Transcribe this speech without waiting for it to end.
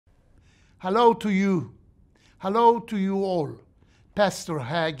Hello to you. Hello to you all, Pastor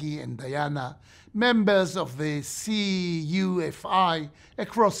Haggie and Diana, members of the CUFI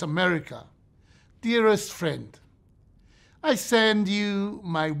across America. Dearest friend, I send you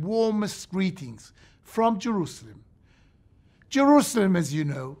my warmest greetings from Jerusalem. Jerusalem, as you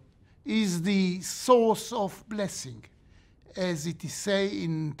know, is the source of blessing, as it is said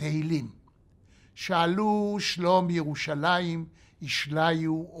in Tehillim. Shalu Shlom Yerushalayim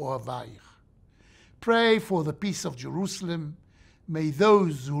Ishlayu Ohavayich. Pray for the peace of Jerusalem. May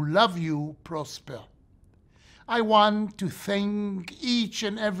those who love you prosper. I want to thank each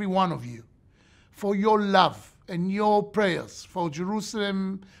and every one of you for your love and your prayers for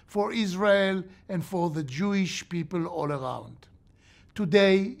Jerusalem, for Israel, and for the Jewish people all around.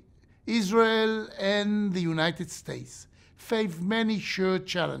 Today, Israel and the United States face many shared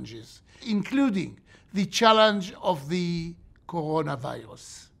challenges, including the challenge of the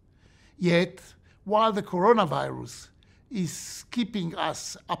coronavirus. Yet, while the coronavirus is keeping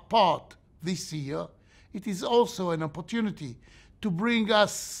us apart this year, it is also an opportunity to bring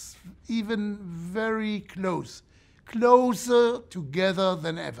us even very closer together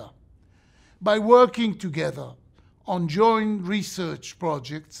than ever. By working together on joint research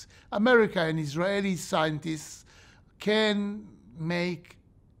projects, American and Israeli scientists can make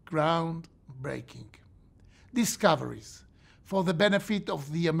groundbreaking discoveries for the benefit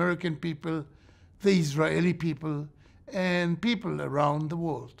of the American people, the Israeli people, and people around the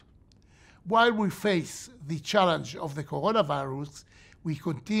world. While we face the challenge of the coronavirus, we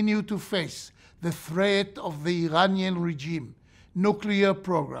continue to face the threat of the Iranian regime nuclear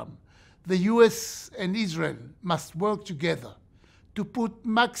program. The US and Israel must work together to put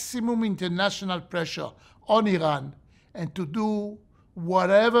maximum international pressure on Iran and to do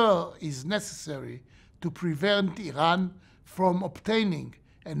whatever is necessary to prevent Iran from obtaining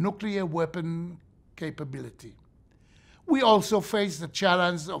a nuclear weapon capability. We also face the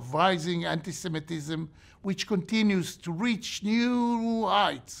challenge of rising antisemitism, which continues to reach new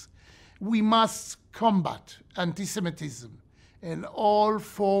heights. We must combat antisemitism and all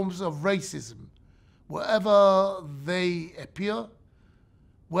forms of racism, wherever they appear,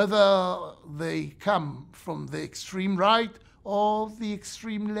 whether they come from the extreme right or the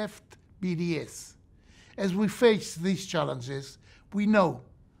extreme left BDS. As we face these challenges, we know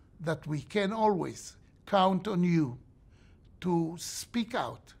that we can always count on you to speak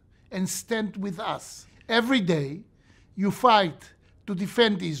out and stand with us. Every day, you fight to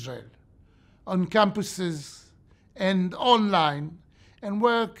defend Israel on campuses and online and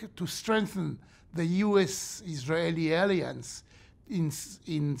work to strengthen the US-Israeli alliance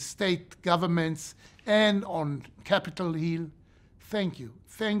in state governments and on Capitol Hill. Thank you.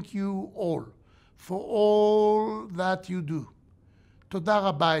 Thank you all for all that you do. Toda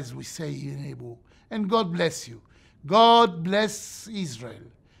Rabba, as we say in Hebrew, and God bless you. God bless Israel,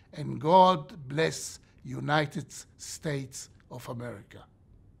 and God bless United States of America.